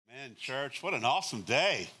Amen, church. What an awesome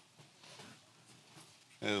day.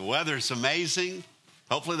 The weather's amazing.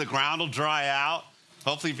 Hopefully the ground will dry out.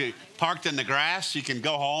 Hopefully if you parked in the grass, you can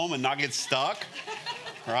go home and not get stuck,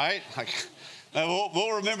 right?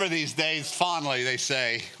 We'll remember these days fondly, they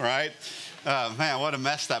say, right? Man, what a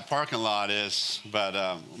mess that parking lot is.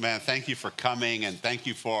 But man, thank you for coming, and thank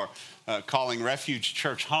you for calling Refuge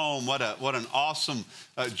Church home. What an awesome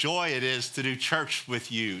joy it is to do church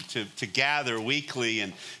with you, to gather weekly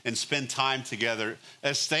and spend time together.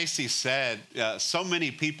 As Stacy said, so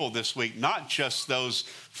many people this week, not just those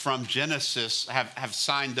from Genesis, have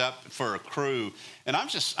signed up for a crew. And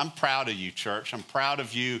I'm proud of you, church. I'm proud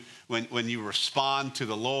of you when you respond to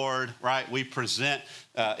the Lord, right? We present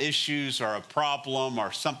issues or a problem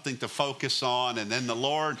or something to focus on, and then the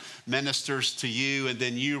Lord ministers to you, and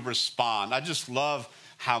then you respond. I just love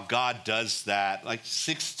how God does that. Like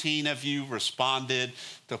 16 of you responded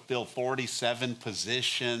to fill 47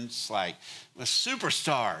 positions, like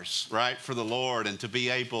superstars, right, for the Lord, and to be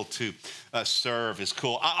able to serve is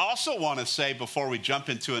cool. I also want to say, before we jump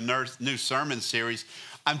into a new sermon series,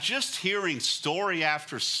 I'm just hearing story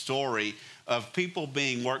after story of people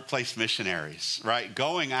being workplace missionaries, right?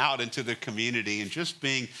 Going out into the community and just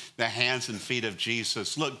being the hands and feet of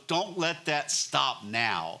Jesus. Look, don't let that stop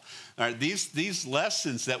now. All right, these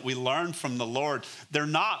lessons that we learn from the Lord, they're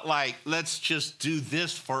not like, let's just do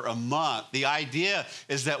this for a month. The idea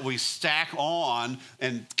is that we stack on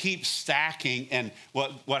and keep stacking, and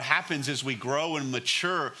what happens is we grow and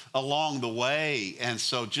mature along the way. And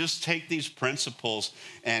so just take these principles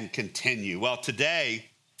and continue. Well, today,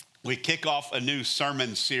 we kick off a new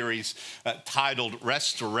sermon series titled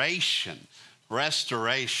Restoration.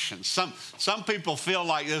 Restoration. Some people feel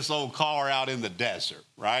like this old car out in the desert,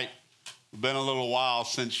 right? Been a little while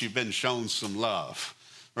since you've been shown some love,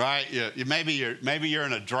 right? Maybe you're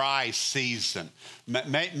in a dry season.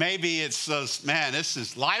 Maybe it's man,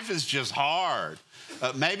 life is just hard.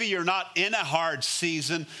 Maybe you're not in a hard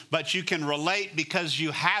season, but you can relate because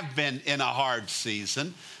you have been in a hard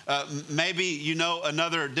season. Maybe you know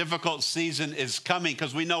another difficult season is coming,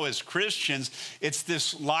 because we know as Christians, it's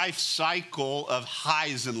this life cycle of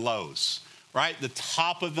highs and lows, right? The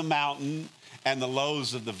top of the mountain and the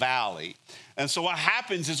lows of the valley. And so what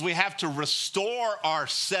happens is we have to restore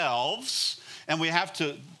ourselves, and we have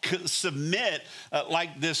to submit,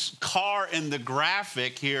 like this car in the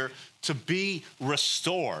graphic here, to be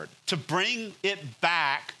restored, to bring it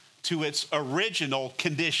back to its original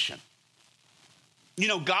condition. You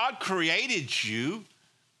know, God created you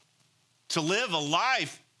to live a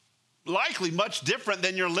life likely much different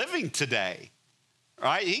than you're living today,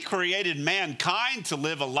 right? He created mankind to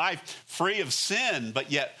live a life free of sin,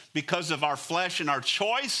 but yet because of our flesh and our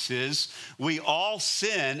choices, we all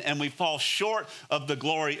sin and we fall short of the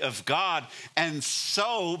glory of God. And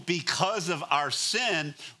so because of our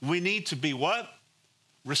sin, we need to be what?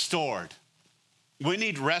 Restored. We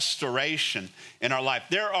need restoration in our life.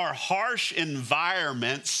 There are harsh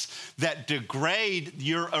environments that degrade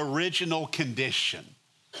your original condition.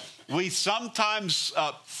 We sometimes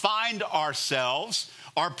find ourselves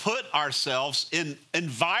or put ourselves in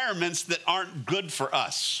environments that aren't good for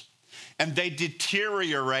us. And they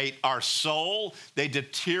deteriorate our soul, they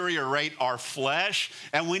deteriorate our flesh,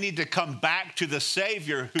 and we need to come back to the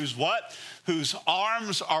Savior who's what? Whose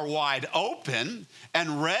arms are wide open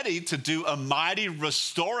and ready to do a mighty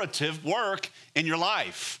restorative work in your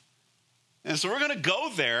life. And so we're going to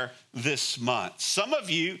go there this month. Some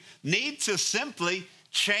of you need to simply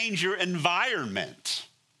change your environment.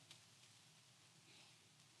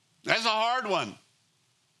 That's a hard one,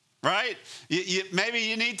 right? Maybe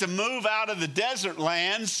you need to move out of the desert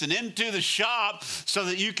lands and into the shop so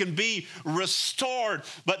that you can be restored.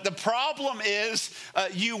 But the problem is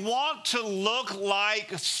you want to look like,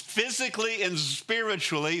 physically and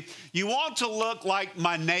spiritually, you want to look like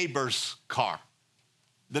my neighbor's car.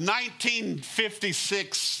 The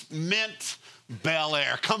 1956 Mint Bel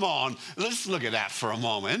Air. Come on, let's look at that for a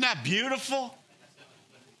moment. Isn't that beautiful?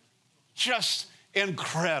 Just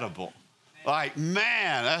incredible. Like,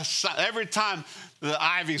 man, every time the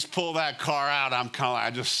Ivies pull that car out,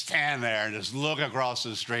 I just stand there and just look across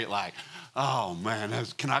the street like, oh man,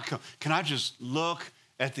 can I just look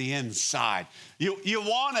at the inside? You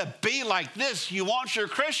want to be like this. You want your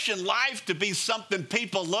Christian life to be something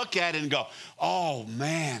people look at and go, oh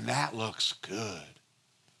man, that looks good.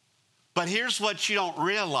 But here's what you don't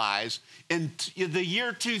realize. In the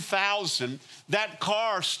year 2000, that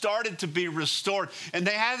car started to be restored, and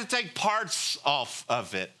they had to take parts off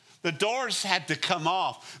of it. The doors had to come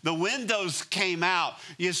off. The windows came out.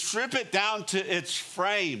 You strip it down to its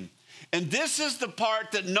frame, And this is the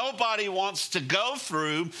part that nobody wants to go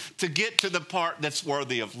through to get to the part that's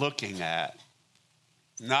worthy of looking at.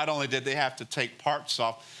 Not only did they have to take parts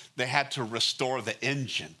off, they had to restore the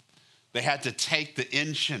engine. They had to take the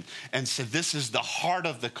engine and say, this is the heart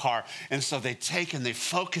of the car. And so they take and they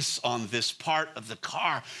focus on this part of the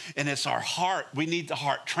car. And it's our heart. We need the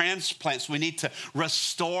heart transplants. We need to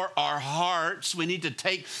restore our hearts. We need to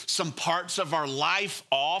take some parts of our life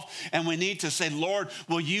off. And we need to say, Lord,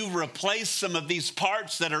 will you replace some of these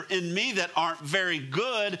parts that are in me that aren't very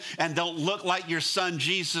good and don't look like your son,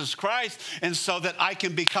 Jesus Christ. And so that I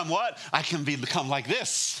can become what? I can become like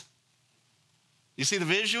this. You see the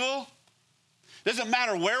visual? Doesn't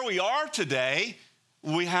matter where we are today,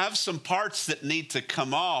 we have some parts that need to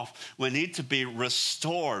come off. We need to be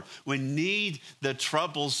restored. We need the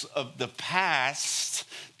troubles of the past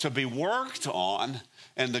to be worked on.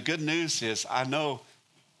 And the good news is I know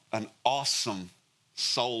an awesome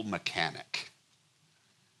soul mechanic.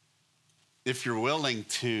 If you're willing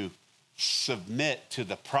to submit to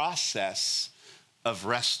the process of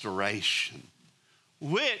restoration,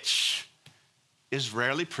 which is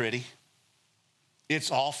rarely pretty. It's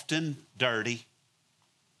often dirty.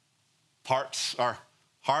 Parts are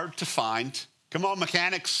hard to find. Come on,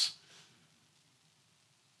 mechanics.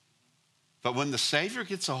 But when the Savior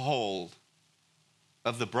gets a hold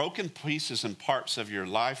of the broken pieces and parts of your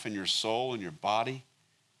life and your soul and your body,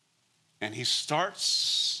 and he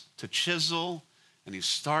starts to chisel, and he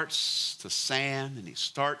starts to sand, and he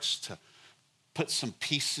starts to put some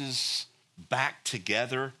pieces back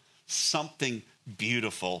together, something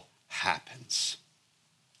beautiful happens.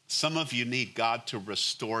 Some of you need God to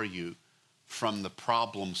restore you from the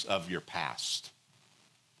problems of your past.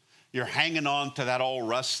 You're hanging on to that old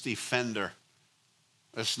rusty fender.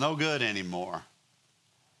 It's no good anymore.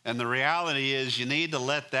 And the reality is you need to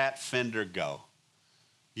let that fender go.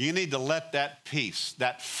 You need to let that piece,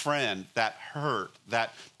 that friend, that hurt,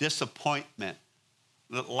 that disappointment,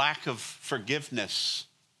 the lack of forgiveness,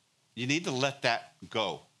 you need to let that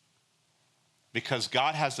go. Because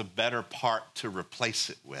God has a better part to replace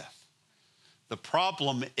it with. The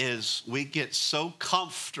problem is we get so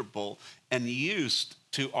comfortable and used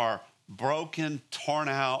to our broken, torn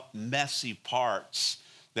out, messy parts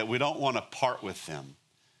that we don't want to part with them.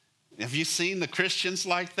 Have you seen the Christians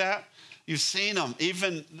like that? You've seen them,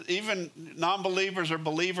 even non-believers or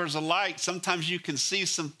believers alike. Sometimes you can see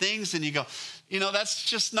some things and you go, that's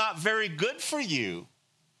just not very good for you.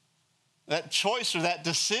 That choice or that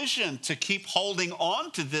decision to keep holding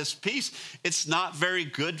on to this piece, it's not very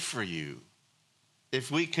good for you.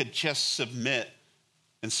 If we could just submit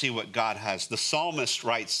and see what God has. The psalmist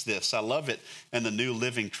writes this. I love it in the New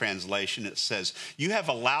Living Translation. It says, you have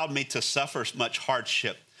allowed me to suffer much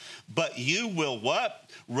hardship, but you will what?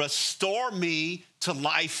 Restore me to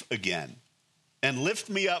life again and lift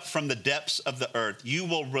me up from the depths of the earth. You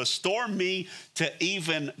will restore me to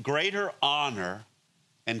even greater honor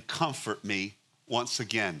and comfort me once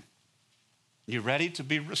again. You ready to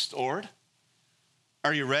be restored?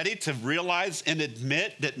 Are you ready to realize and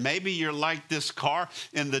admit that maybe you're like this car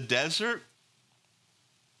in the desert?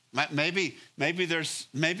 Maybe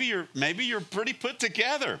you're pretty put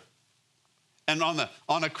together. And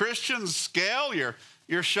on a Christian scale,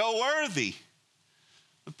 you're show worthy.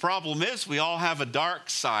 The problem is we all have a dark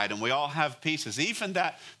side and we all have pieces. Even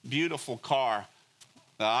that beautiful car,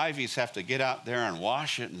 the Ivies have to get out there and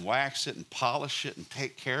wash it and wax it and polish it and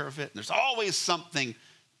take care of it. And there's always something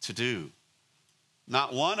to do.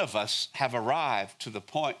 Not one of us have arrived to the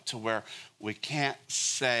point to where we can't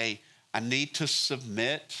say, I need to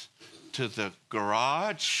submit to the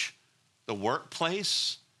garage, the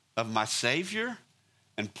workplace of my Savior,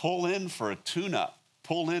 and pull in for a tune-up,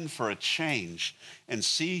 pull in for a change, and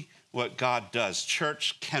see what God does.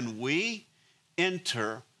 Church, can we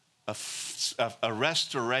enter a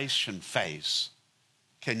restoration phase?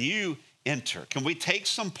 Can you enter? Can we take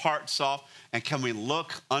some parts off and can we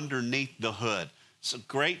look underneath the hood? It's a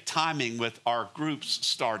great timing with our groups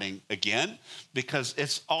starting again because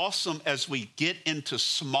it's awesome as we get into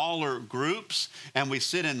smaller groups and we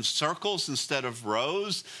sit in circles instead of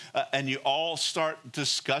rows and you all start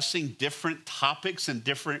discussing different topics in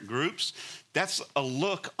different groups. That's a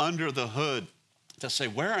look under the hood to say,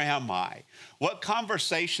 where am I? What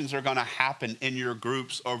conversations are going to happen in your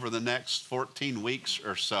groups over the next 14 weeks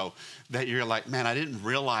or so that you're like, man, I didn't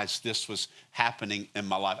realize this was happening in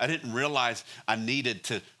my life. I didn't realize I needed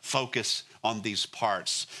to focus on these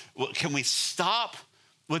parts. Well, can we stop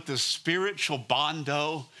with the spiritual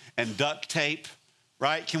bondo and duct tape,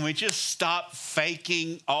 right? Can we just stop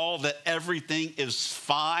faking all that everything is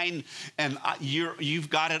fine and you've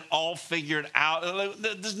got it all figured out?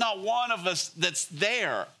 There's not one of us that's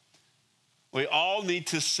there. We all need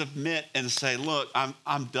to submit and say, look,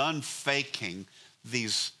 I'm done faking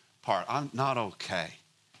these parts. I'm not okay.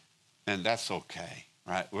 And that's okay,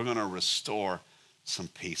 right? We're going to restore some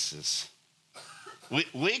pieces.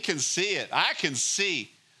 We can see it. I can see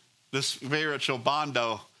the spiritual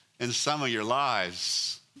bondo in some of your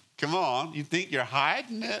lives. Come on, you think you're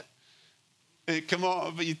hiding it? Come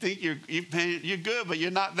on, but you think you're good, but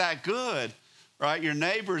you're not that good, right? Your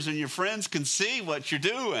neighbors and your friends can see what you're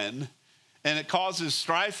doing, and it causes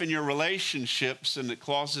strife in your relationships, and it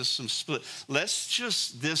causes some split. Let's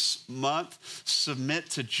just this month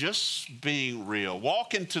submit to just being real.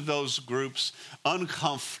 Walk into those groups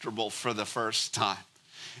uncomfortable for the first time.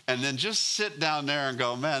 And then just sit down there and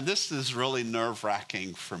go, man, this is really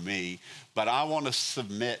nerve-wracking for me, but I want to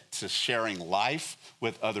submit to sharing life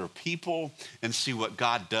with other people and see what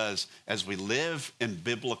God does as we live in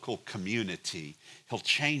biblical community. He'll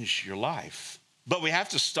change your life. But we have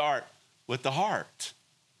to start with the heart.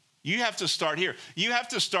 You have to start here. You have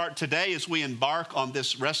to start today as we embark on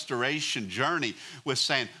this restoration journey with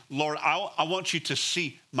saying, Lord, I want you to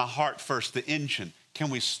see my heart first, the engine. Can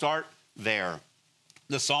we start there?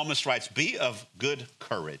 The psalmist writes, be of good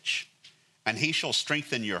courage, and he shall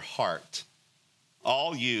strengthen your heart,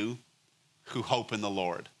 all you who hope in the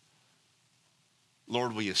Lord.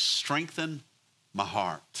 Lord, will you strengthen my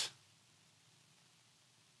heart?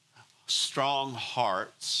 Strong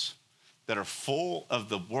hearts that are full of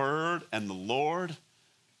the word and the Lord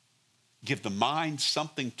give the mind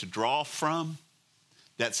something to draw from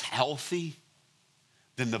that's healthy.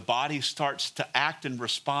 Then the body starts to act and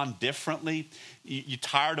respond differently. You're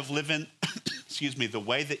tired of living, the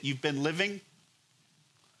way that you've been living?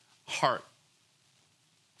 Heart.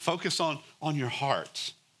 Focus on your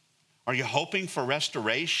heart. Are you hoping for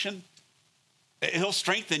restoration? He'll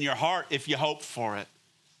strengthen your heart if you hope for it.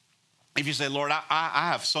 If you say, Lord, I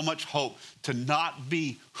have so much hope to not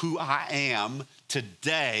be who I am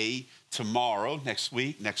today, tomorrow, next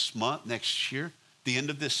week, next month, next year, the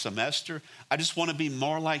end of this semester. I just want to be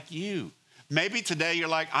more like you. Maybe today you're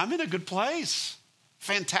like, I'm in a good place.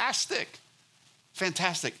 Fantastic.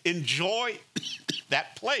 Fantastic. Enjoy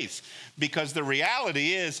that place, because the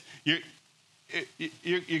reality is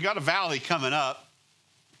you got a valley coming up,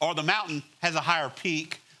 or the mountain has a higher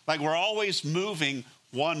peak. Like, we're always moving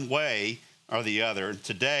one way or the other. And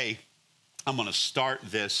today I'm going to start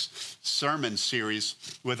this sermon series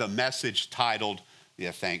with a message titled,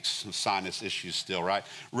 sinus issues still, right?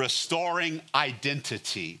 Restoring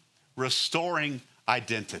identity. Restoring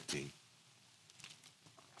identity.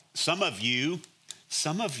 Some of you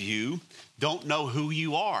don't know who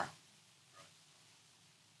you are.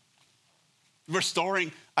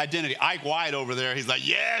 Restoring identity. Ike White over there, he's like,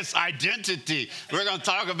 yes, identity. We're going to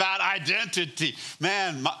talk about identity.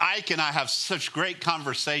 Man, Ike and I have such great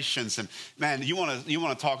conversations. And man, you want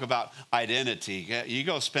to talk about identity. You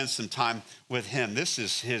go spend some time with him. This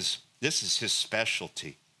is his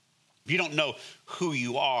specialty. If you don't know who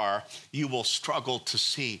you are, you will struggle to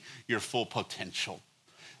see your full potential.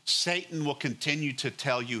 Satan will continue to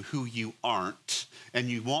tell you who you aren't, and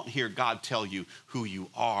you won't hear God tell you who you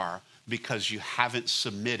are, because you haven't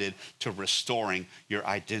submitted to restoring your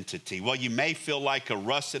identity. Well, you may feel like a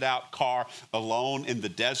rusted out car alone in the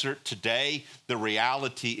desert today. The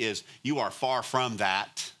reality is you are far from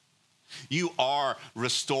that. You are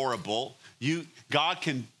restorable. God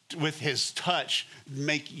can, with his touch,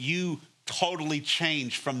 make you totally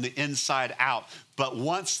change from the inside out. But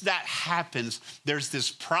once that happens, there's this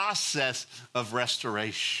process of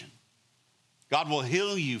restoration. God will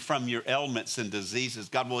heal you from your ailments and diseases.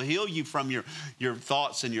 God will heal you from your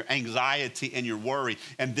thoughts and your anxiety and your worry.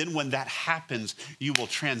 And then when that happens, you will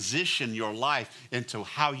transition your life into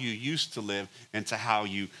how you used to live into how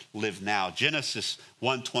you live now. Genesis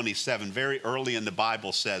 1:27, very early in the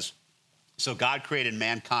Bible says, so God created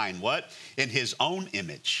mankind, what? In his own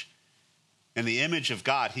image. In the image of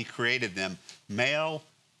God, he created them. Male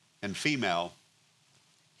and female,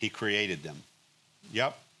 he created them.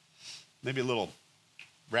 Yep. Maybe a little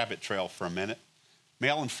rabbit trail for a minute.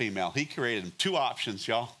 Male and female, he created them. Two options,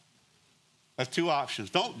 y'all. That's two options.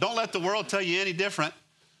 Don't let the world tell you any different,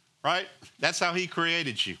 right? That's how he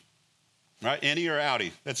created you, right? Innie or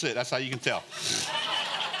outie. That's it. That's how you can tell.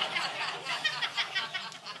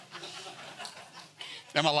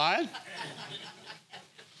 Am I lying?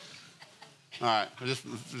 All right,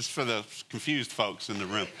 just for the confused folks in the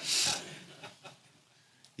room.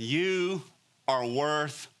 You are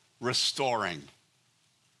worth restoring.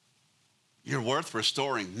 You're worth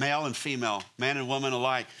restoring, male and female, man and woman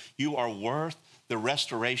alike. You are worth the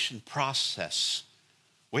restoration process.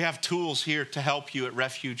 We have tools here to help you at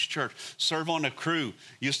Refuge Church. Serve on a crew.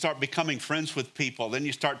 You start becoming friends with people. Then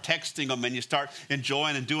you start texting them and you start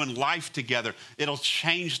enjoying and doing life together. It'll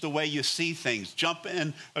change the way you see things. Jump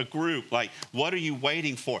in a group. Like, what are you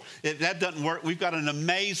waiting for? If that doesn't work, we've got an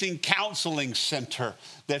amazing counseling center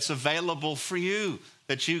that's available for you,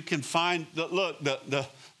 that you can find,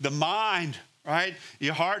 the mind, right?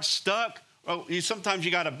 Your heart's stuck. Oh, sometimes you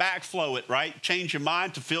got to backflow it, right? Change your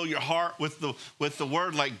mind to fill your heart with the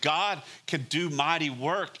word. Like, God can do mighty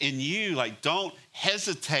work in you. Like, don't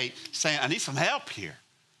hesitate saying, I need some help here.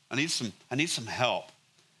 I need some help.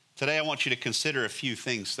 Today, I want you to consider a few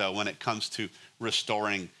things, though, when it comes to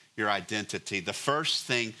restoring your identity. The first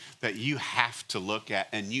thing that you have to look at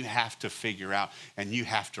and you have to figure out and you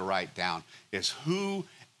have to write down is, who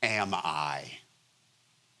am I?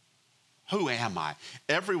 Who am I?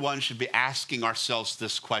 Everyone should be asking ourselves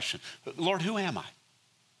this question. Lord, who am I?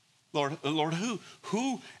 Lord,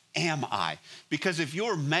 who am I? Because if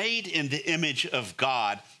you're made in the image of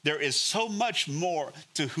God, there is so much more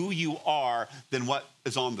to who you are than what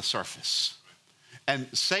is on the surface. And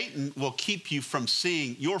Satan will keep you from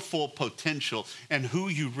seeing your full potential and who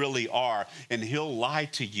you really are, and he'll lie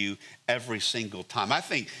to you every single time. I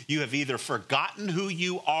think you have either forgotten who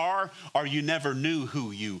you are or you never knew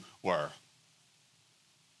who you were.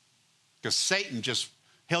 Because Satan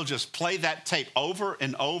he'll just play that tape over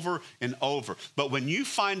and over and over. But when you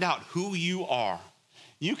find out who you are,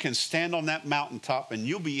 you can stand on that mountaintop and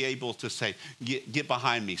you'll be able to say, get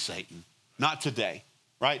behind me, Satan. Not today,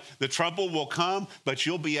 right? The trouble will come, but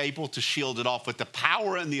you'll be able to shield it off with the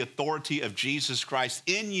power and the authority of Jesus Christ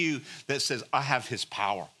in you that says, I have his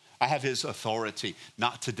power. I have his authority.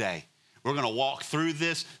 Not today. We're going to walk through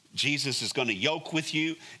this. Jesus is going to yoke with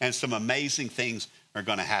you, and some amazing things are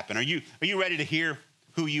going to happen. Are you ready to hear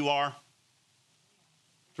who you are?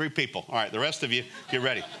 3 people. All right, the rest of you, get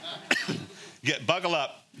ready. Buckle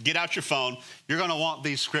up. Get out your phone. You're going to want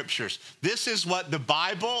these scriptures. This is what the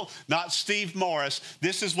Bible, not Steve Morris,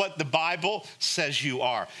 this is what the Bible says you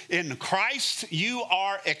are. In Christ, you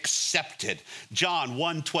are accepted. John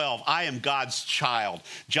 1:12, I am God's child.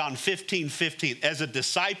 John 15:15, as a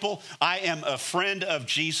disciple, I am a friend of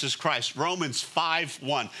Jesus Christ. Romans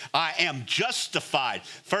 5:1, I am justified.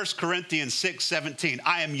 1 Corinthians 6:17,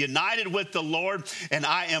 I am united with the Lord, and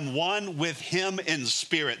I am one with him in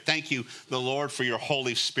spirit. Thank you, the Lord, for your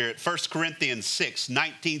Holy Spirit. 1 Corinthians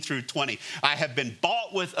 6:19-20. I have been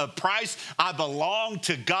bought with a price. I belong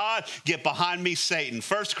to God. Get behind me, Satan.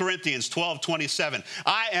 1 Corinthians 12:27.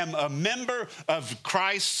 I am a member of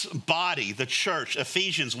Christ's body, the church.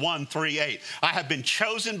 Ephesians 1:3-8. I have been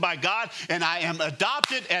chosen by God and I am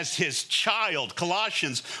adopted as his child.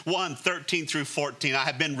 Colossians 1:13-14. I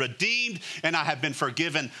have been redeemed and I have been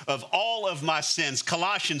forgiven of all of my sins.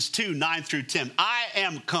 Colossians 2:9-10. I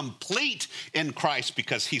am complete in Christ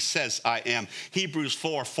because he says I am. Hebrews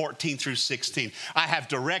 4:14-16. I have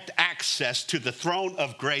direct access to the throne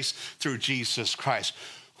of grace through Jesus Christ.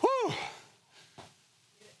 Whew.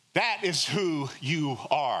 That is who you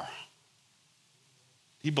are.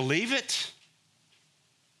 You believe it?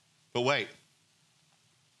 But wait,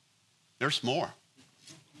 there's more.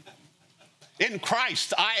 In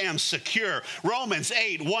Christ, I am secure. Romans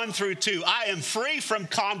 8:1-2. I am free from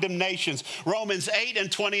condemnations. Romans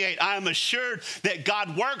 8:28. I am assured that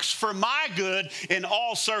God works for my good in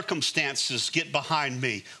all circumstances. Get behind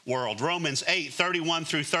me, world. Romans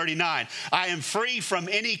 8:31-39. I am free from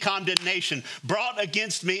any condemnation brought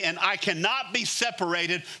against me, and I cannot be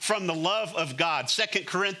separated from the love of God. 2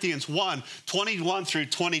 Corinthians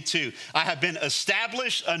 1:21-22. I have been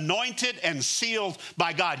established, anointed, and sealed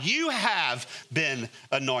by God. You have been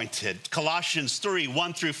anointed. Colossians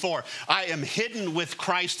 3:1-4. I am hidden with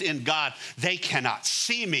Christ in God. They cannot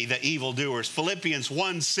see me, the evildoers. Philippians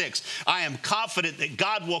 1:6. I am confident that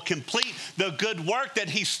God will complete the good work that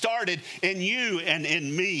he started in you and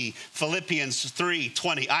in me. Philippians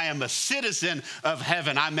 3:20. I am a citizen of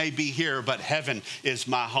heaven. I may be here, but heaven is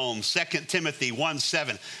my home. 2 Timothy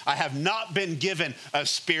 1:7. I have not been given a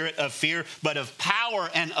spirit of fear, but of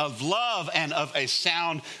power and of love and of a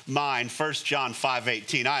sound mind. 1 John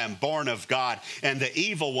 5:18. I am born of God, and the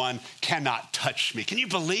evil one cannot touch me. Can you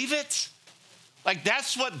believe it? Like,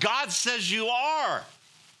 that's what God says you are.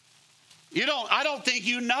 I don't think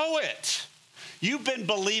you know it. You've been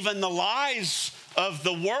believing the lies of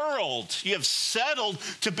the world. You have settled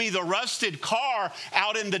to be the rusted car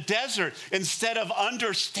out in the desert instead of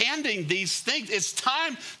understanding these things. It's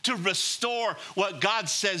time to restore what God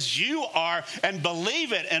says you are and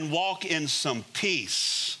believe it and walk in some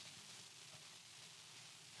peace.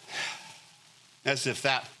 As if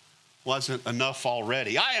that wasn't enough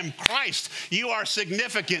already. I am Christ. You are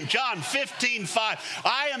significant. John 15:5.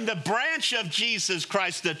 I am the branch of Jesus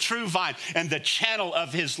Christ, the true vine, and the channel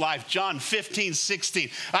of his life. John 15:16.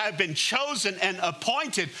 I have been chosen and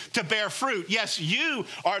appointed to bear fruit. Yes, you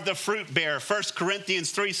are the fruit bearer. 1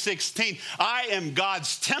 Corinthians 3:16. I am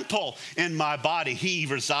God's temple in my body. He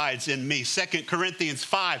resides in me. 2 Corinthians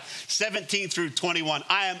 5:17 through 21.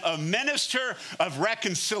 I am a minister of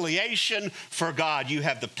reconciliation for God. You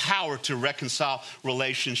have the power to reconcile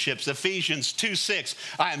relationships. Ephesians 2:6,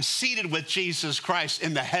 I am seated with Jesus Christ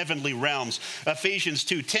in the heavenly realms. Ephesians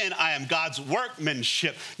 2:10, I am God's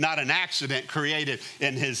workmanship, not an accident, created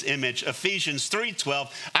in his image. Ephesians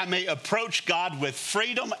 3:12, I may approach God with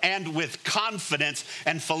freedom and with confidence.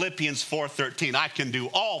 And Philippians 4:13, I can do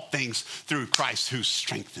all things through Christ who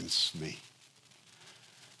strengthens me.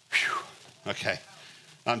 Whew. Okay,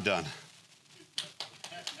 I'm done.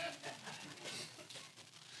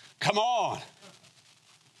 Come on.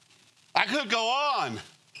 I could go on.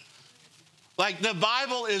 Like the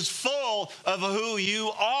Bible is full of who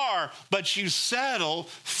you are, but you settle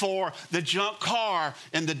for the junk car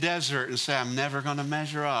in the desert and say, I'm never going to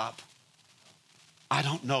measure up. I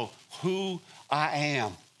don't know who I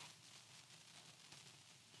am.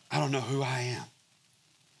 I don't know who I am.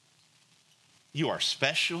 You are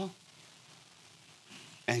special,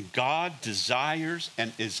 and God desires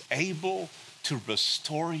and is able to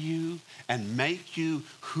restore you and make you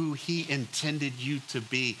who he intended you to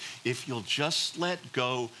be if you'll just let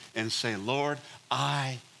go and say, Lord,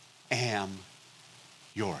 I am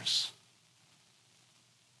yours.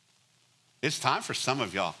 It's time for some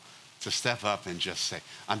of y'all to step up and just say,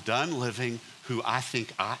 I'm done living who I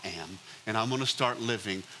think I am, and I'm going to start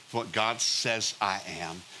living what God says I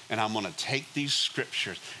am. And I'm going to take these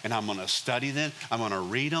scriptures and I'm going to study them. I'm going to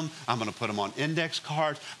read them. I'm going to put them on index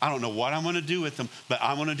cards. I don't know what I'm going to do with them, but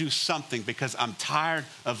I want to do something because I'm tired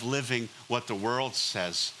of living what the world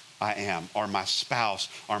says I am, or my spouse,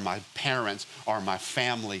 or my parents, or my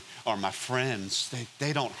family, or my friends.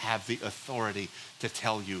 They don't have the authority to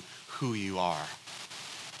tell you who you are.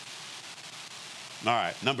 All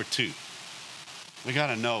right, number 2. We got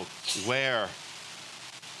to know, where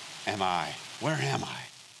am I? Where am I?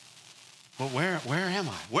 Well, where am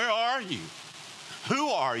I? Where are you? Who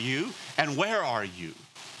are you? And where are you?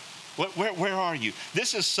 Where are you?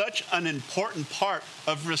 This is such an important part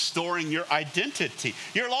of restoring your identity.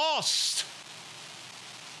 You're lost.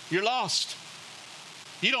 You're lost.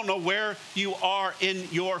 You don't know where you are in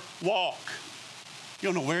your walk. You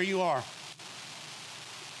don't know where you are.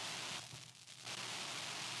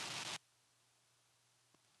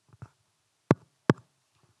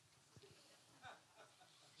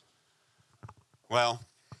 Well,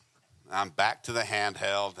 I'm back to the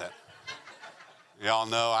handheld that y'all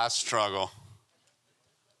know I struggle.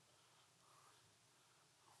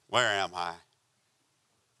 Where am I?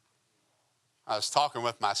 I was talking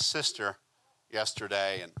with my sister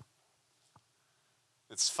yesterday, and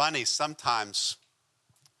it's funny sometimes.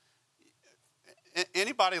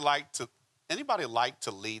 Anybody like to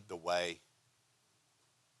lead the way?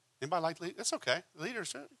 Anybody like to lead? It's okay.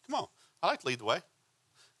 Leaders, come on. I like to lead the way.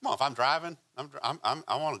 Come on, if I'm driving, I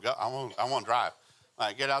want to go. I want to drive. All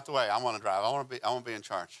right, get out the way. I want to drive. I want to be in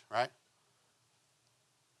charge, right?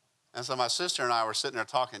 And so my sister and I were sitting there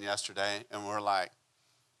talking yesterday, and we're like,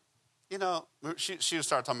 she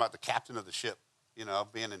started talking about the captain of the ship,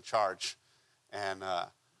 being in charge, and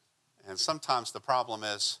sometimes the problem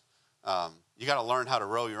is you got to learn how to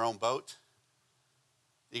row your own boat.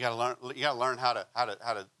 You got to learn how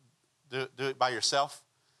to do it by yourself,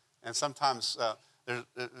 and sometimes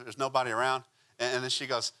there's nobody around. And then she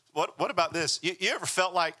goes, what about this? You ever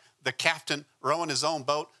felt like the captain rowing his own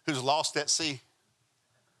boat who's lost at sea?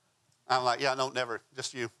 I'm like, yeah, no, never,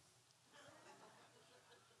 just you.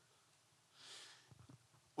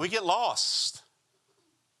 We get lost.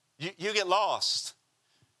 You get lost.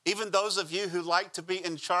 Even those of you who like to be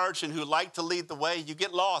in charge and who like to lead the way, you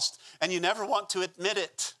get lost, and you never want to admit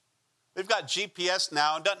it. We've got GPS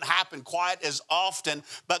now. It doesn't happen quite as often,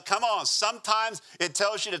 but come on, sometimes it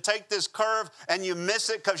tells you to take this curve and you miss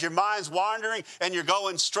it because your mind's wandering and you're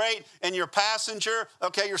going straight, and your passenger,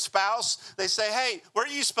 your spouse, they say, hey, where are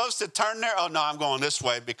you supposed to turn there? Oh, no, I'm going this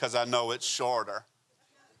way because I know it's shorter.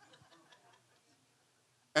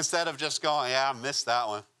 Instead of just going, yeah, I missed that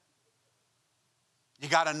one. You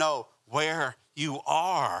got to know where you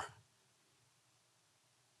are.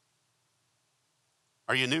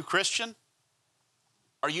 Are you a new Christian?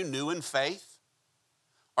 Are you new in faith?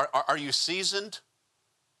 Are you seasoned?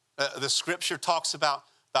 The scripture talks about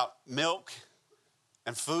milk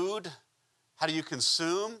and food. How do you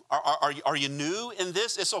consume? Are you new in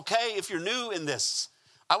this? It's okay if you're new in this.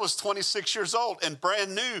 I was 26 years old and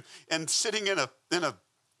brand new and sitting in a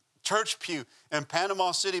church pew in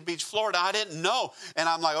Panama City Beach, Florida. I didn't know. And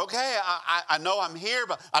I'm like, okay, I know I'm here,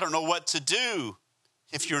 but I don't know what to do.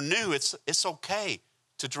 If you're new, it's okay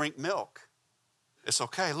to drink milk. It's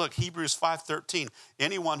okay. Look, Hebrews 5:13.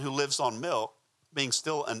 Anyone who lives on milk, being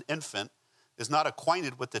still an infant, is not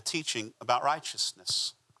acquainted with the teaching about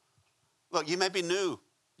righteousness. Look, you may be new.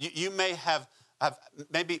 You may have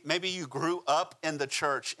maybe you grew up in the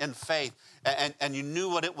church in faith and you knew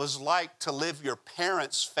what it was like to live your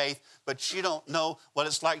parents' faith, but you don't know what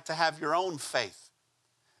it's like to have your own faith.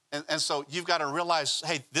 And so you've got to realize,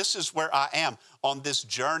 hey, this is where I am on this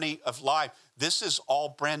journey of life. This is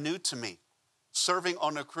all brand new to me. Serving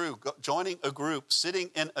on a crew, joining a group,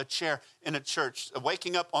 sitting in a chair in a church,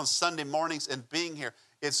 waking up on Sunday mornings and being here.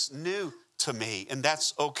 It's new to me, and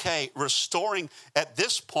that's okay. Restoring at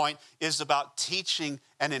this point is about teaching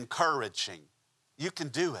and encouraging. You can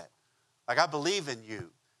do it. Like, I believe in you,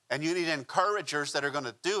 and you need encouragers that are going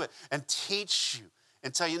to do it and teach you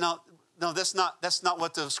and tell you, no, that's not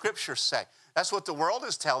what the scriptures say. That's what the world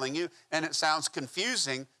is telling you, and it sounds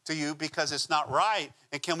confusing to you because it's not right.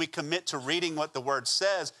 And can we commit to reading what the word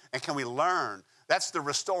says, and can we learn? That's the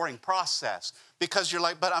restoring process. Because you're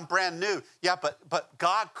like, but I'm brand new. Yeah, but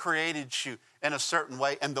God created you in a certain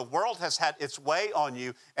way, and the world has had its way on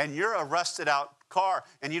you, and you're a rusted out car,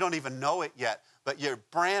 and you don't even know it yet. But you're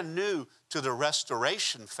brand new to the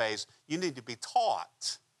restoration phase. You need to be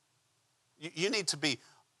taught. You need to be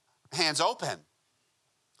hands open.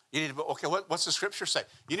 You need to be, okay, what's the scripture say?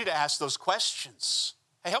 You need to ask those questions.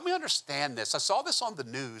 Hey, help me understand this. I saw this on the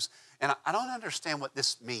news, and I don't understand what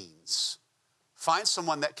this means. Find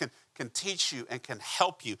someone that can teach you and can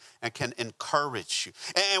help you and can encourage you.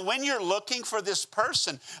 And when you're looking for this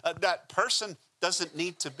person, that person doesn't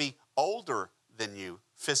need to be older than you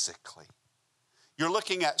physically. You're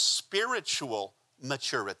looking at spiritual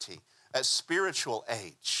maturity, at spiritual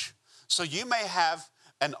age. So you may have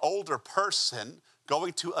an older person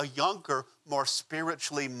going to a younger, more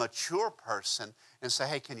spiritually mature person and say,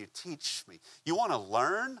 hey, can you teach me? You want to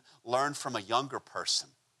learn from a younger person.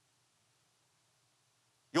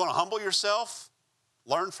 You want to humble yourself?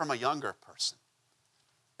 Learn from a younger person.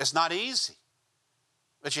 It's not easy,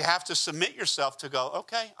 but you have to submit yourself to go,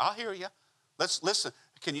 okay, I'll hear you. Let's listen.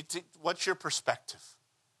 What's your perspective?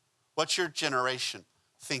 What's your generation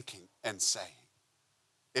thinking and saying?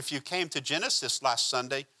 If you came to Genesis last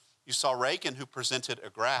Sunday, you saw Reagan, who presented a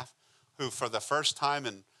graph, who for the first time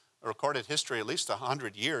in recorded history, at least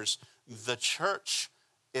 100 years, the church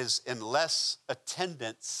is in less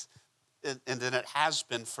attendance than it has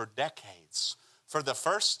been for decades. For the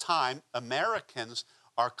first time, Americans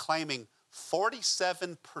are claiming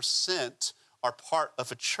 47% are part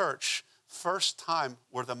of a church. First time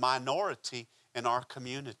we're the minority in our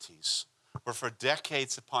communities. Where for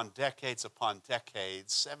decades upon decades upon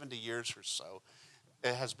decades, 70 years or so,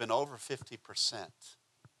 it has been over 50%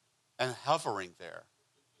 and hovering there.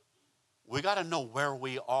 We got to know where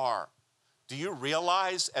we are. Do you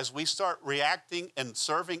realize as we start reacting and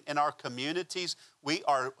serving in our communities, we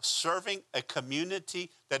are serving a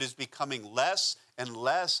community that is becoming less and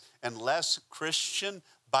less and less Christian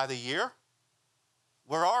by the year?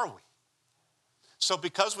 Where are we? So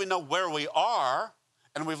because we know where we are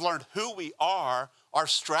and we've learned who we are, our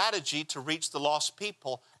strategy to reach the lost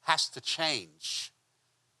people has to change.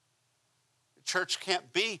 Church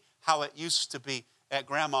can't be how it used to be at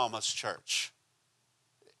Grandmama's church.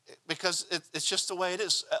 Because it's just the way it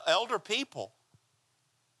is. Elder people,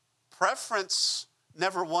 preference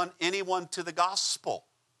never won anyone to the gospel.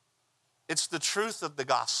 It's the truth of the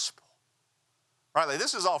gospel. Right? Like,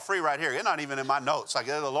 this is all free right here. You're not even in my notes. Like,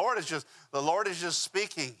 the Lord is just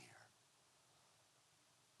speaking here.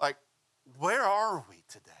 Like, where are we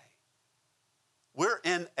today? We're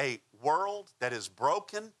in a world that is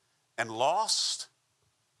broken and lost.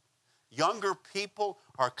 Younger people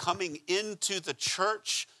are coming into the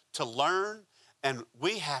church to learn, and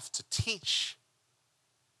we have to teach.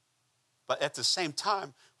 But at the same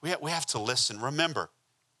time, we have to listen. Remember,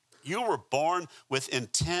 you were born with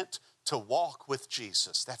intent to walk with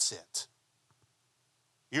Jesus. That's it.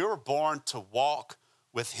 You were born to walk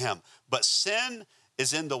with him. But sin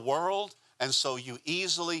is in the world, and so you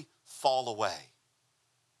easily fall away,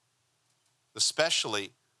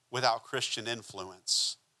 especially without Christian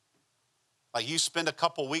influence. Like, you spend a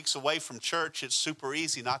couple weeks away from church, it's super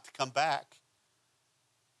easy not to come back.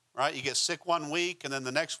 Right? You get sick one week, and then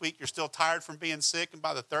the next week you're still tired from being sick, and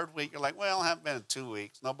by the third week you're like, well, I haven't been in 2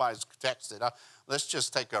 weeks. Nobody's texted. Let's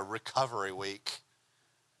just take a recovery week.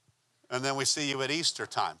 And then we see you at Easter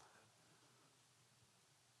time.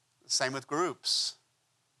 Same with groups.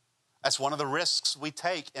 That's one of the risks we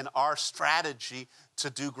take in our strategy to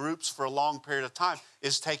do groups for a long period of time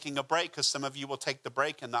is taking a break, because some of you will take the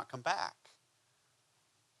break and not come back.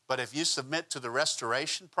 But if you submit to the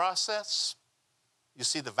restoration process, you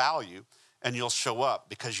see the value and you'll show up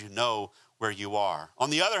because you know where you are. On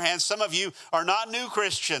the other hand, some of you are not new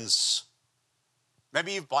Christians.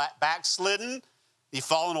 Maybe you've backslidden, you've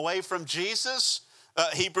fallen away from Jesus.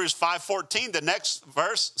 Hebrews 5:14, the next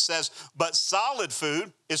verse says, but solid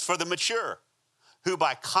food is for the mature, who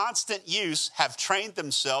by constant use have trained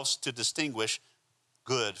themselves to distinguish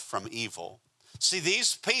good from evil. See,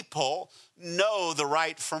 these people know the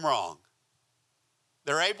right from wrong.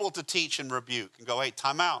 They're able to teach and rebuke and go, hey,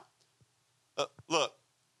 time out. Look,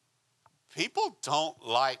 people don't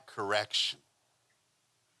like correction.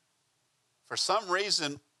 For some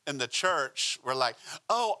reason in the church, we're like,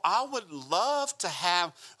 oh, I would love to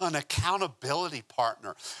have an accountability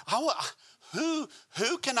partner.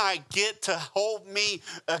 Who can I get to hold me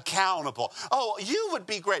accountable? Oh, you would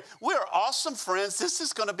be great. We're awesome friends. This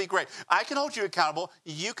is going to be great. I can hold you accountable.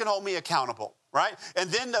 You can hold me accountable, right? And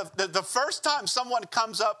then the first time someone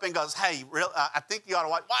comes up and goes, hey, I think you ought to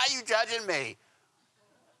watch. Why are you judging me?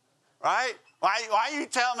 Right? Why are you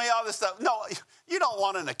telling me all this stuff? No, you don't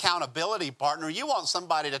want an accountability partner. You want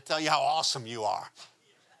somebody to tell you how awesome you are.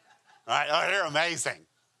 Right? Oh, you're amazing.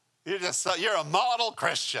 You're a model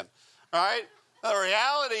Christian. Right? The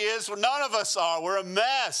reality is none of us are. We're a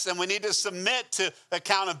mess, and we need to submit to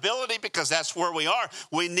accountability because that's where we are.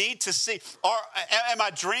 We need to see, am I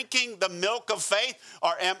drinking the milk of faith,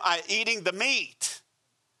 or am I eating the meat?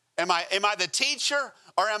 Am I the teacher,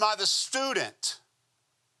 or am I the student?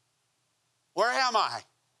 Where am I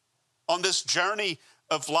on this journey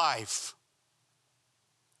of life?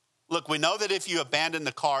 Look, we know that if you abandon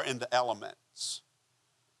the car in the elements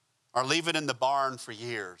or leave it in the barn for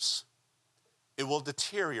years, it will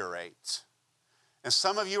deteriorate. And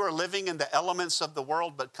some of you are living in the elements of the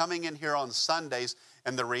world, but coming in here on Sundays,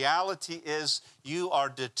 and the reality is you are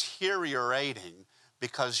deteriorating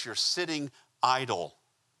because you're sitting idle.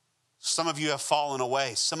 Some of you have fallen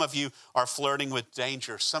away. Some of you are flirting with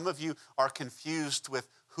danger. Some of you are confused with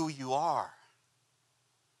who you are.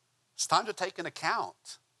 It's time to take an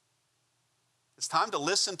account. It's time to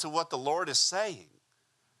listen to what the Lord is saying.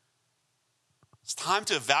 It's time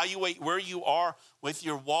to evaluate where you are with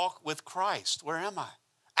your walk with Christ. Where am I?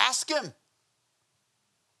 Ask Him.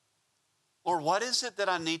 Lord, what is it that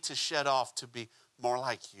I need to shed off to be more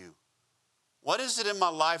like you? What is it in my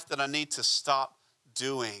life that I need to stop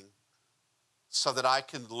doing so that I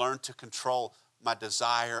can learn to control my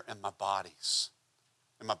desire and my body?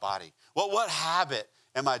 What habit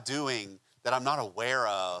am I doing that I'm not aware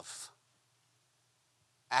of?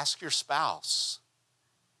 Ask your spouse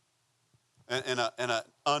in an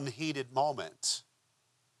unheated moment.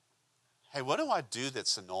 Hey, what do I do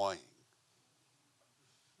that's annoying?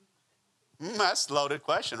 That's a loaded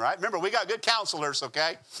question, right? Remember, we got good counselors,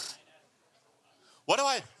 okay? What do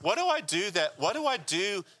I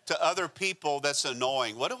do to other people that's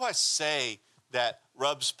annoying? What do I say that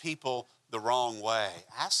rubs people the wrong way?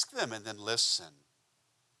 Ask them and then listen.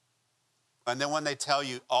 And then when they tell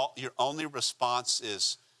you, your only response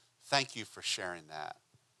is, thank you for sharing that.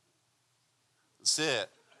 That's it.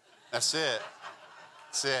 That's it.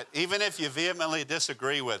 That's it. Even if you vehemently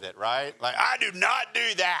disagree with it, right? Like, I do not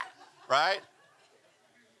do that, right?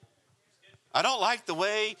 I don't like the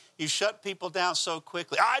way you shut people down so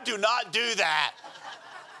quickly. I do not do that.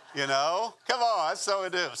 You know? Come on, that's what we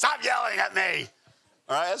do. Stop yelling at me.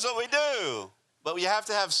 All right, that's what we do. But you have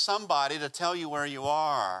to have somebody to tell you where you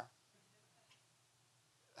are.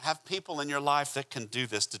 Have people in your life that can do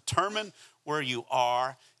this. Determine where you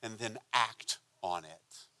are and then act on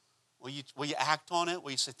it. Will you act on it? Will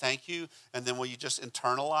you say thank you? And then will you just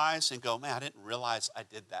internalize and go, man, I didn't realize I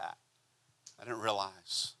did that. I didn't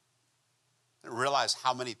realize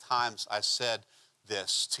how many times I said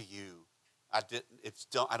this to you.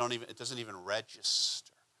 It doesn't even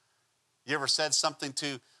register. You ever said something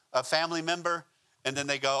to a family member and then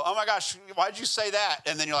they go, oh my gosh, why'd you say that?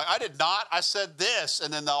 And then you're like, I did not, I said this.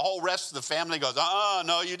 And then the whole rest of the family goes,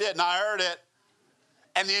 no, you didn't, I heard it.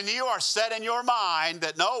 And then you are set in your mind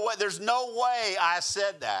that no way, there's no way I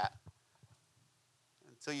said that.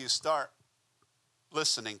 Until you start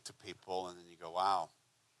listening to people and then you go, wow,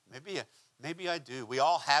 maybe I do. We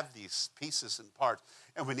all have these pieces and parts,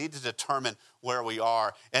 and we need to determine where we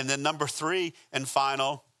are. And then number 3 and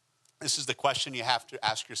final, this is the question you have to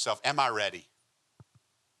ask yourself. Am I ready?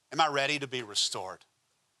 Am I ready to be restored?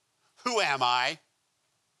 Who am I?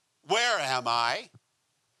 Where am I?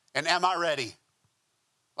 And am I ready?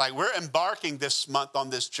 Like, we're embarking this month on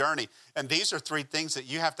this journey, and these are 3 things that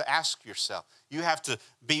you have to ask yourself. You have to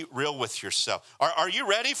be real with yourself. Are you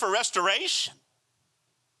ready for restoration?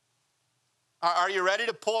 Are you ready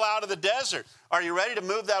to pull out of the desert? Are you ready to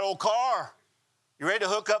move that old car? You ready to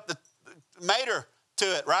hook up the mater to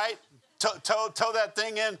it, right? Tow that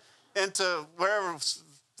thing into wherever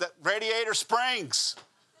that Radiator Springs,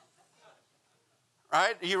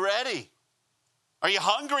 right? Are you ready? Are you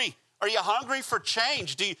hungry? Are you hungry for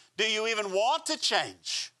change? Do you even want to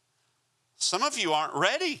change? Some of you aren't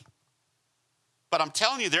ready. But I'm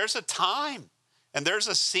telling you, there's a time and there's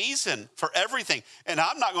a season for everything. And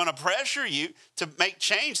I'm not going to pressure you to make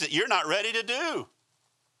change that you're not ready to do.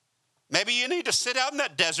 Maybe you need to sit out in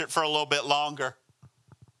that desert for a little bit longer.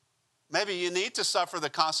 Maybe you need to suffer the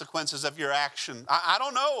consequences of your action. I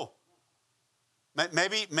don't know.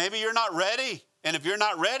 Maybe you're not ready. And if you're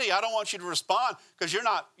not ready, I don't want you to respond because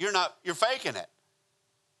you're faking it.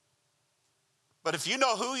 But if you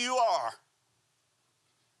know who you are,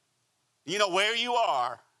 you know where you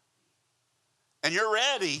are, and you're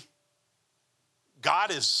ready,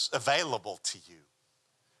 God is available to you.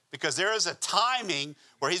 Because there is a timing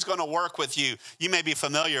where he's going to work with you. You may be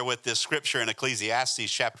familiar with this scripture in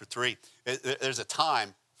Ecclesiastes chapter 3. There's a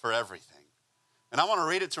time for everything. And I want to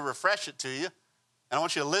read it to refresh it to you. And I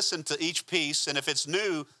want you to listen to each piece. And if it's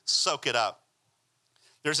new, soak it up.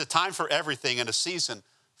 There's a time for everything and a season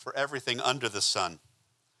for everything under the sun.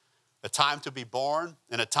 A time to be born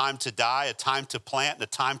and a time to die, a time to plant and a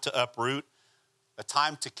time to uproot, a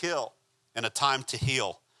time to kill and a time to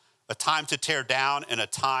heal, a time to tear down and a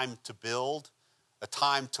time to build, a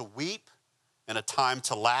time to weep and a time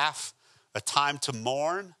to laugh, a time to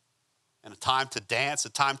mourn and a time to dance, a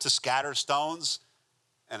time to scatter stones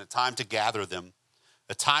and a time to gather them,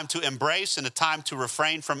 a time to embrace and a time to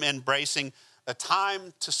refrain from embracing, a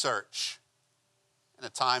time to search and a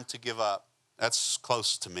time to give up. That's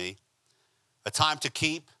close to me. A time to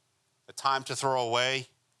keep, a time to throw away,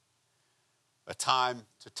 a time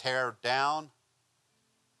to tear down,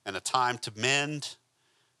 and a time to mend,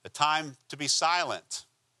 a time to be silent.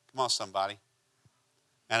 Come on, somebody.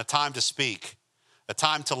 And a time to speak, a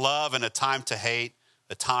time to love and a time to hate,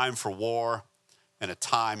 a time for war and a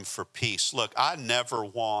time for peace. Look, I never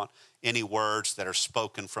want any words that are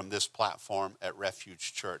spoken from this platform at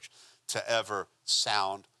Refuge Church to ever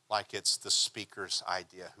sound like it's the speaker's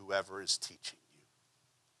idea, whoever is teaching you.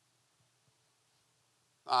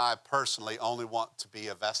 I personally only want to be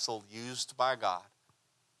a vessel used by God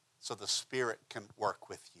so the Spirit can work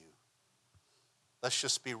with you. Let's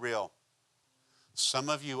just be real. Some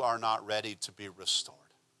of you are not ready to be restored.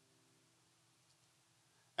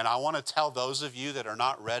 And I want to tell those of you that are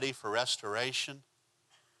not ready for restoration,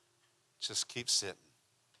 just keep sitting.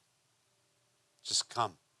 Just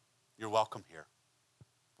come. You're welcome here.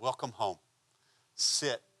 Welcome home.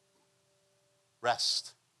 Sit.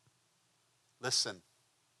 Rest. Listen.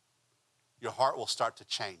 Your heart will start to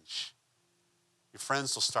change. Your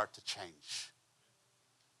friends will start to change.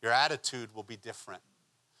 Your attitude will be different.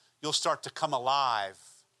 You'll start to come alive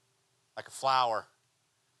like a flower.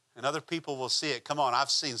 And other people will see it. Come on, I've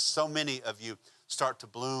seen so many of you start to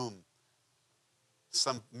bloom.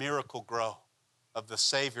 Some miracle grow of the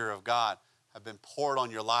Savior of God have been poured on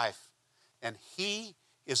your life. And he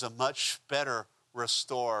is a much better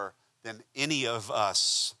restorer than any of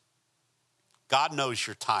us. God knows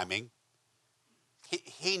your timing.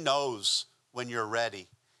 He knows when you're ready.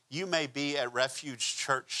 You may be at Refuge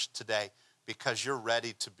Church today because you're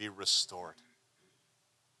ready to be restored.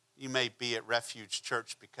 You may be at Refuge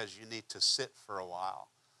Church because you need to sit for a while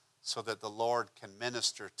so that the Lord can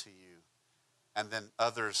minister to you, and then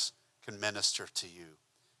others can minister to you,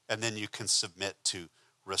 and then you can submit to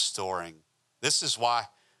restoring. This is why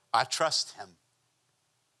I trust him,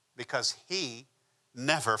 because he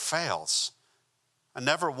never fails. I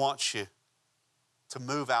never want you to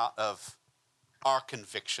move out of our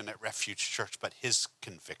conviction at Refuge Church, but his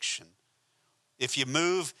conviction. If you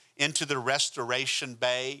move into the restoration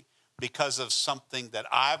bay because of something that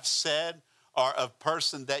I've said or a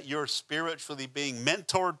person that you're spiritually being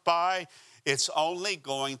mentored by, it's only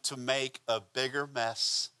going to make a bigger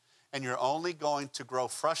mess. And you're only going to grow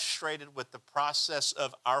frustrated with the process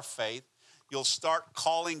of our faith. You'll start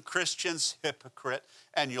calling Christians hypocrite,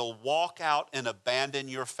 and you'll walk out and abandon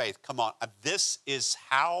your faith. Come on, this is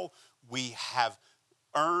how we have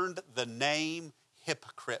earned the name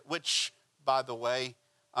hypocrite, which, by the way,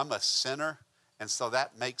 I'm a sinner, and so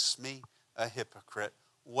that makes me a hypocrite.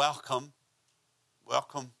 Welcome,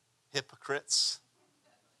 hypocrites,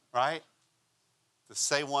 right? To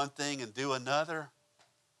say one thing and do another.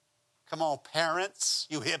 Come on, parents,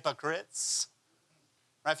 you hypocrites.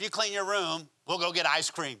 Right? If you clean your room, we'll go get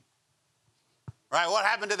ice cream. Right? What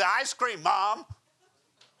happened to the ice cream, Mom?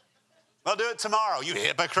 We'll do it tomorrow, you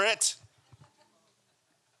hypocrite.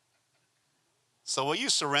 So will you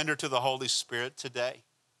surrender to the Holy Spirit today?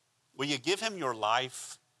 Will you give him your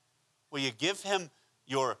life? Will you give him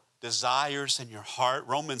your desires and your heart?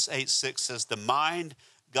 Romans 8:6 says, the mind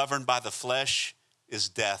governed by the flesh is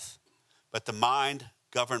death, but the mind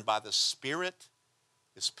governed by the Spirit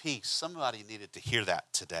is peace. Somebody needed to hear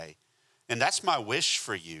that today. And that's my wish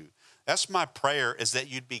for you. That's my prayer, is that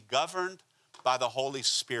you'd be governed by the Holy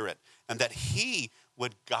Spirit and that he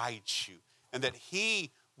would guide you and that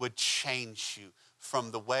he would change you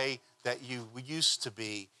from the way that you used to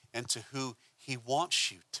be into who he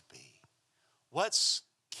wants you to be. What's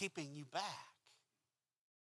keeping you back?